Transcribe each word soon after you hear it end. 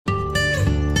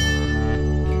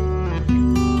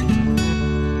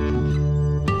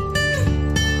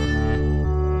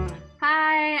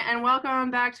welcome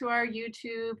back to our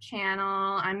YouTube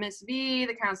channel. I'm Miss V,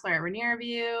 the counselor at Rainier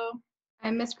View.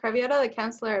 I'm Miss Cravioto, the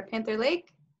counselor at Panther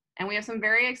Lake. And we have some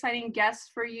very exciting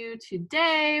guests for you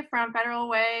today from Federal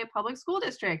Way Public School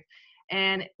District.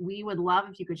 And we would love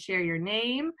if you could share your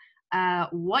name,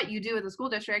 what you do at the school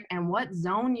district, and what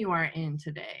zone you are in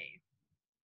today.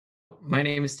 My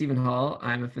name is Stephen Hall.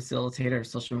 I'm a facilitator of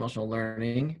social emotional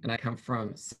learning, and I come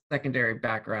from secondary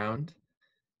background.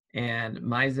 And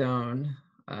my zone,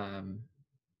 I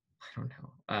don't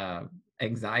know,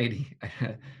 anxiety.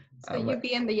 So you'd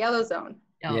be in the yellow zone.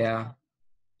 Yeah,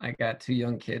 I got 2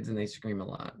 young kids and they scream a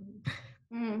lot.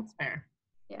 That's fair.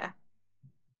 Yeah.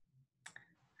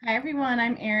 Hi everyone,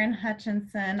 I'm Erin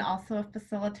Hutchinson, also a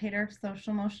facilitator of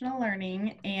social emotional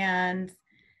learning, and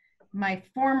my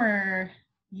former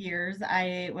years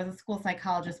I was a school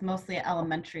psychologist, mostly at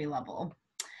elementary level.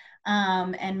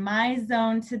 And my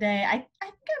zone today, I think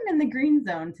I'm in the green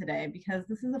zone today because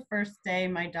this is the first day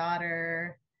my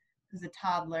daughter, who's a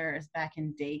toddler, is back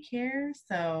in daycare,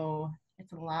 so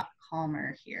it's a lot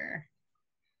calmer here.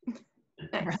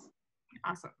 Nice.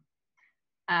 Awesome.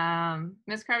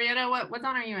 Ms. Cravioto, what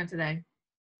zone are you in today?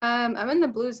 I'm in the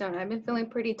blue zone. I've been feeling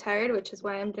pretty tired, which is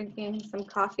why I'm drinking some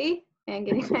coffee and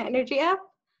getting my energy up.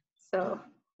 So,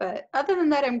 but other than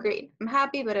that, I'm great. I'm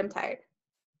happy, but I'm tired.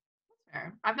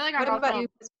 Fair. I feel like What I'm about also you?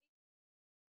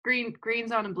 green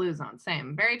zone and blue zone,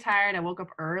 same. Very tired. I woke up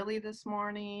early this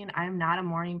morning. I'm not a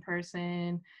morning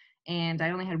person, and I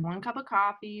only had 1 cup of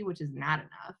coffee, which is not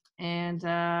enough. And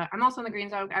I'm also in the green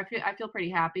zone. I feel pretty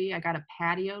happy. I got a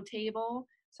patio table,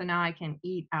 so now I can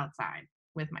eat outside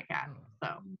with my cat. So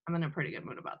I'm in a pretty good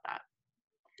mood about that.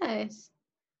 Nice.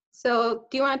 So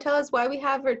do you want to tell us why we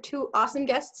have our 2 awesome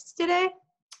guests today?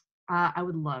 I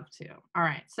would love to. All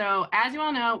right. So as you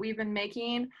all know, we've been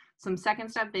making some second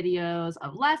step videos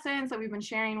of lessons that we've been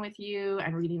sharing with you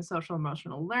and reading social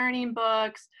emotional learning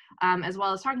books, as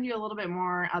well as talking to you a little bit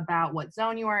more about what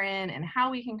zone you are in and how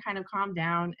we can kind of calm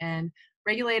down and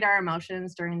regulate our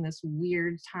emotions during this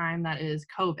weird time that is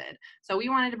COVID. So we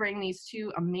wanted to bring these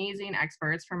 2 amazing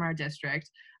experts from our district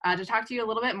to talk to you a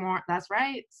little bit more. That's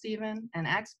right, Steven, an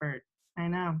expert. I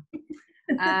know.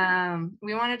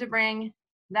 We wanted to bring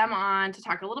them on to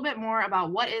talk a little bit more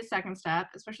about what is second step,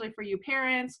 especially for you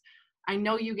parents. I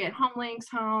know you get home links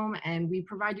home and we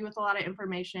provide you with a lot of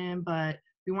information, but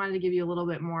we wanted to give you a little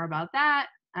bit more about that,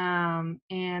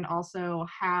 and also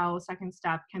how second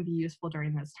step can be useful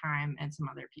during this time and some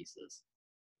other pieces.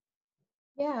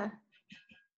 Yeah.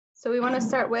 So we want to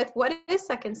start with, what is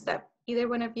second step? Either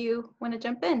one of you want to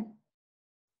jump in?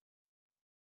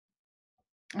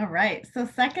 All right, so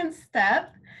second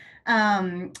step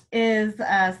is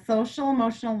a social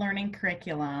emotional learning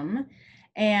curriculum.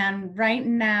 And right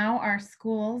now our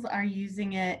schools are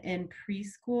using it in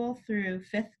preschool through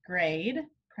 5th grade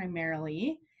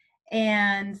primarily.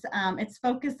 And it's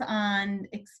focused on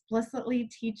explicitly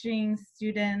teaching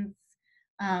students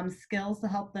skills to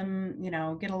help them,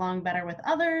 get along better with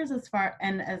others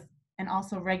and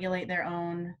also regulate their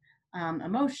own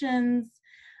emotions.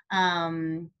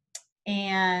 And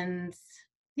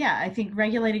yeah, I think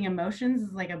regulating emotions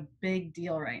is like a big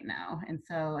deal right now. And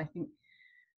so I think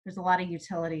there's a lot of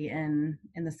utility in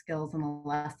the skills and the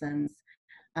lessons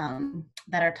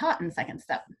that are taught in second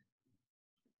step.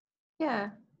 Yeah.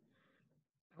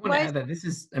 I want to add that this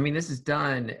is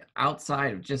done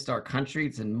outside of just our country.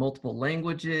 It's in multiple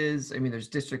languages. I mean, there's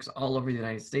districts all over the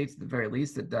United States, at the very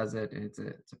least, that does it. And it's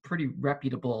a pretty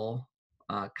reputable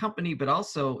company, but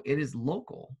also it is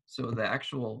local. So the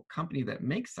actual company that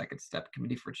makes Second Step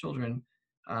Committee for Children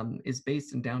is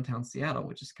based in downtown Seattle,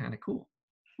 which is kind of cool.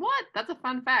 What? That's a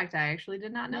fun fact. I actually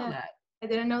did not know that. I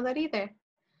didn't know that either.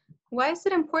 Why is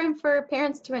it important for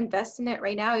parents to invest in it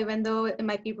right now, even though it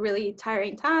might be really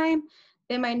tiring time?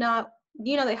 They might not,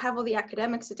 they have all the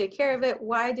academics to take care of it.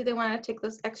 Why do they want to take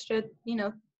those extra,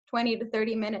 20 to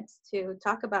 30 minutes to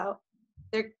talk about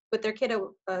with their kid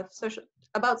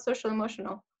about social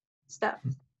emotional stuff?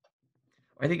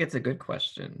 I think it's a good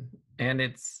question. And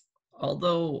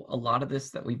although a lot of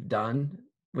this that we've done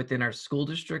within our school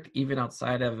district, even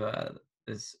outside of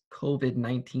this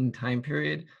COVID-19 time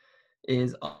period,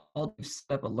 is all to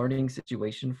set up a learning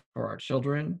situation for our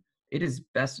children. It is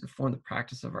best to inform the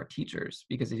practice of our teachers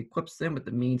because it equips them with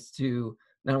the means to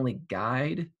not only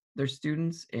guide their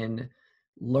students in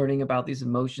learning about these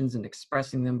emotions and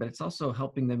expressing them, but it's also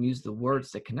helping them use the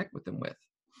words to connect with them with.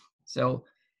 So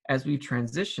as we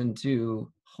transition to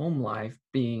home life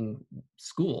being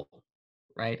school,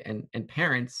 right, and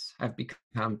parents have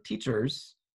become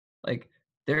teachers, like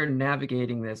they're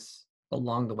navigating this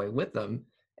along the way with them.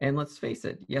 And let's face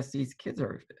it, yes, these kids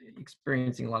are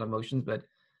experiencing a lot of emotions, but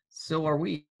so are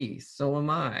we, so am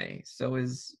I, so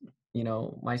is,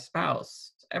 my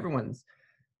spouse. Everyone's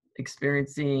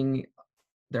experiencing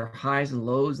their highs and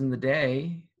lows in the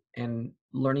day and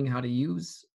learning how to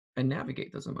use and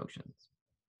navigate those emotions.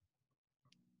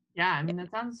 Yeah, I mean,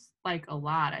 that sounds like a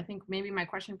lot. I think maybe my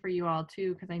question for you all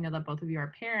too, because I know that both of you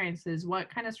are parents, is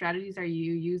what kind of strategies are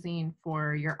you using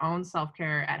for your own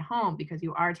self-care at home? Because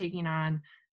you are taking on,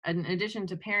 in addition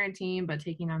to parenting, but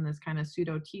taking on this kind of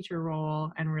pseudo teacher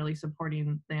role and really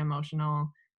supporting the emotional,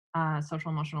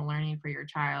 social emotional learning for your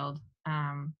child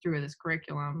through this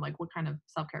curriculum. Like, what kind of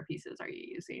self-care pieces are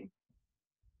you using?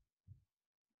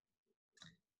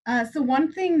 So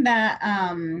one thing that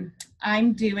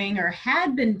I'm doing or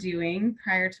had been doing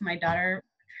prior to my daughter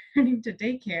returning to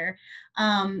daycare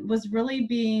was really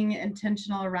being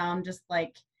intentional around just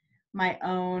like my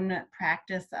own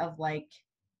practice of like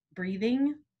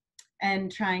breathing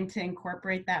and trying to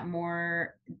incorporate that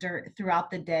more throughout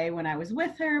the day when I was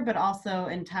with her, but also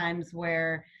in times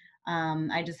where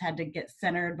I just had to get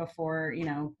centered before,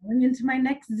 going into my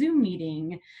next Zoom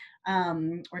meeting,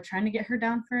 or trying to get her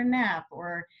down for a nap,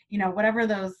 or whatever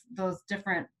those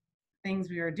different things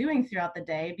we were doing throughout the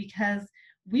day, because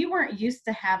we weren't used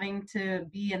to having to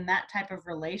be in that type of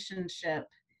relationship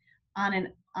on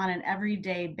an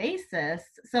everyday basis.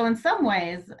 So in some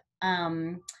ways,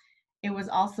 it was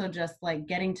also just like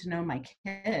getting to know my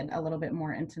kid a little bit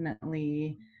more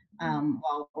intimately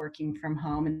while working from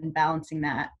home and balancing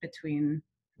that between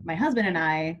my husband and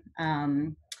I.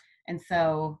 And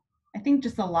so I think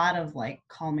just a lot of like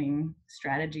calming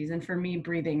strategies. And for me,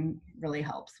 breathing really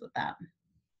helps with that.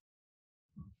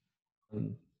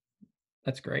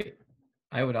 That's great.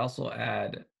 I would also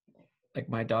add, like,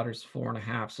 my daughter's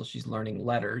 4.5, so she's learning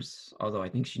letters, although I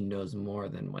think she knows more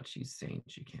than what she's saying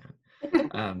she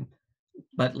can.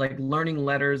 But like learning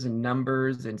letters and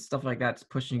numbers and stuff like that's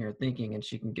pushing her thinking, and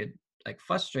she can get like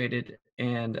frustrated.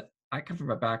 And I come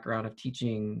from a background of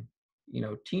teaching,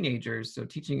 teenagers, so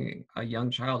teaching a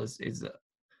young child is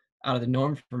out of the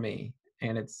norm for me,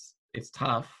 and it's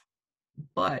tough.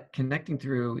 But connecting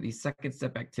through these second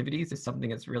step activities is something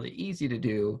that's really easy to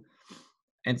do.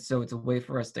 And so it's a way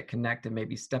for us to connect and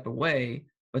maybe step away,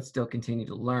 but still continue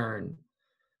to learn.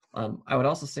 I would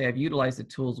also say I've utilized the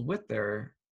tools with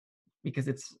her because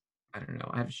I don't know,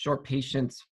 I have short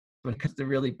patience when it comes to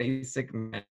really basic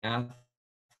math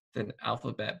and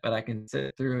alphabet, but I can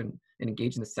sit through and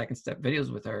engage in the second step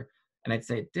videos with her. And I'd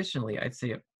say additionally,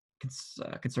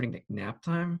 concerning like nap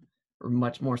time, we're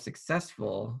much more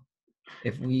successful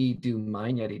if we do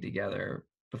Mind Yeti together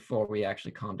before we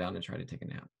actually calm down and try to take a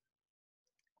nap.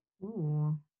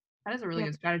 Ooh, that is a really Yeah.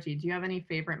 good strategy. Do you have any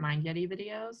favorite Mind Yeti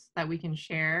videos that we can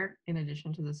share in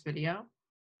addition to this video?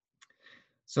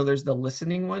 So there's the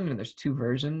listening one, and there's 2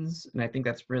 versions. And I think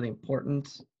that's really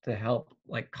important to help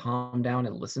like calm down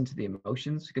and listen to the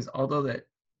emotions, because although that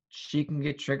she can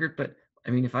get triggered, but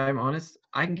I mean, if I'm honest,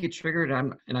 I can get triggered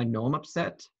and I know I'm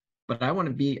upset, but I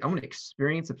want to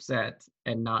experience upset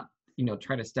and not,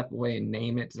 try to step away and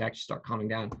name it to actually start calming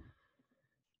down.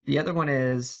 The other one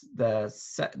is the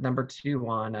number 2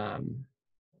 on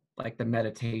like the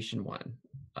meditation one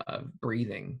of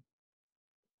breathing.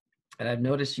 And I've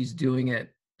noticed she's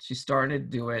starting to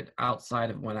do it outside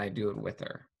of when I do it with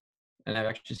her. And I've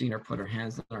actually seen her put her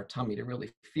hands on her tummy to really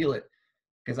feel it.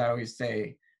 Because I always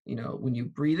say, when you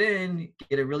breathe in,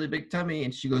 get a really big tummy.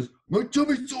 And she goes, my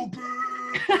tummy's so big.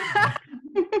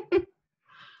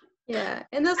 Yeah,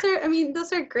 and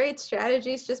those are great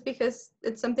strategies just because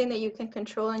it's something that you can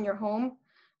control in your home,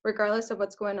 regardless of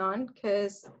what's going on.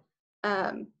 Because,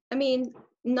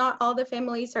 not all the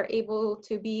families are able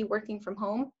to be working from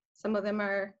home. Some of them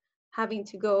are having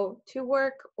to go to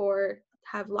work or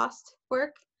have lost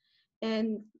work,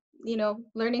 and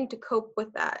learning to cope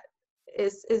with that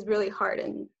is really hard.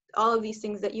 And all of these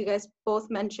things that you guys both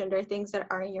mentioned are things that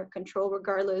are in your control,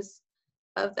 regardless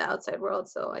of the outside world.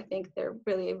 So I think they're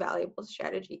really valuable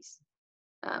strategies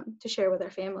to share with our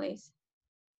families.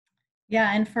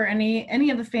 Yeah, and for any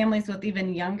of the families with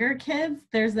even younger kids,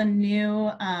 there's a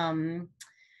new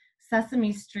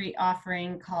Sesame Street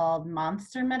offering called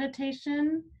Monster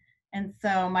Meditation. And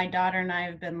so my daughter and I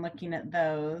have been looking at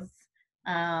those.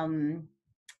 And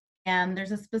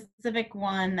there's a specific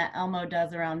one that Elmo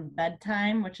does around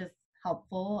bedtime, which is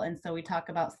helpful. And so we talk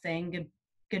about saying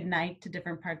good night to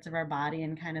different parts of our body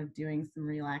and kind of doing some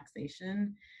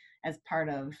relaxation as part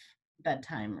of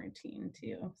bedtime routine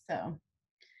too. So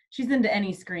she's into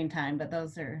any screen time, but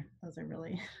those are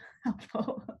really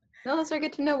helpful. No, those are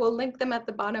good to know. We'll link them at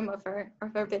the bottom of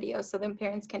our video so then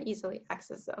parents can easily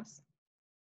access those.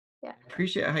 Yeah. I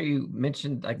appreciate how you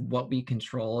mentioned like what we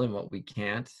control and what we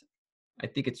can't. I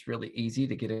think it's really easy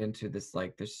to get into this,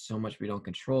 like, there's so much we don't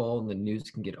control and the news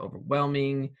can get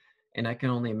overwhelming. And I can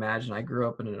only imagine, I grew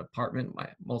up in an apartment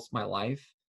most of my life.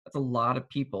 That's a lot of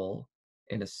people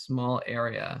in a small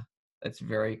area that's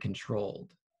very controlled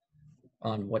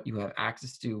on what you have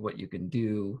access to, what you can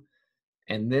do.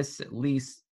 And this at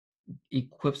least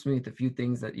equips me with a few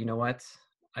things that, you know what,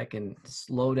 I can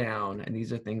slow down, and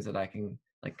these are things that I can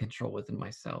like control within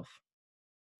myself.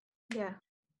 Yeah,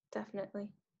 definitely.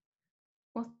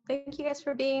 Well, thank you guys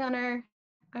for being on our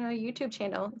YouTube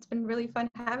channel. It's been really fun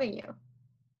having you.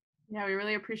 Yeah, we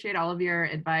really appreciate all of your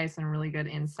advice and really good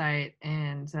insight,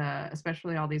 and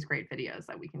especially all these great videos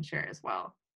that we can share as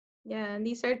well. Yeah, and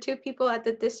these are two people at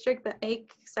the district that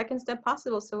make Second Step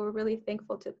possible, so we're really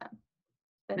thankful to them.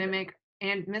 They make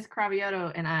and Miss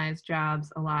Cravioto and I's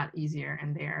jobs a lot easier,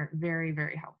 and they are very,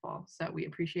 very helpful. So we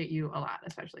appreciate you a lot,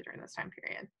 especially during this time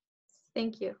period.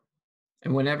 Thank you.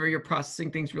 And whenever you're processing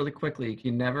things really quickly, you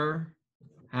can never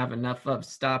have enough of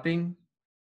stopping,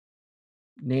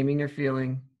 naming your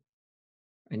feeling,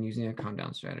 and using a calm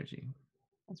down strategy.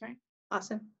 That's right.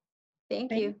 Awesome.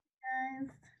 Thank Thank you. you,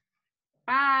 guys.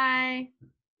 Bye.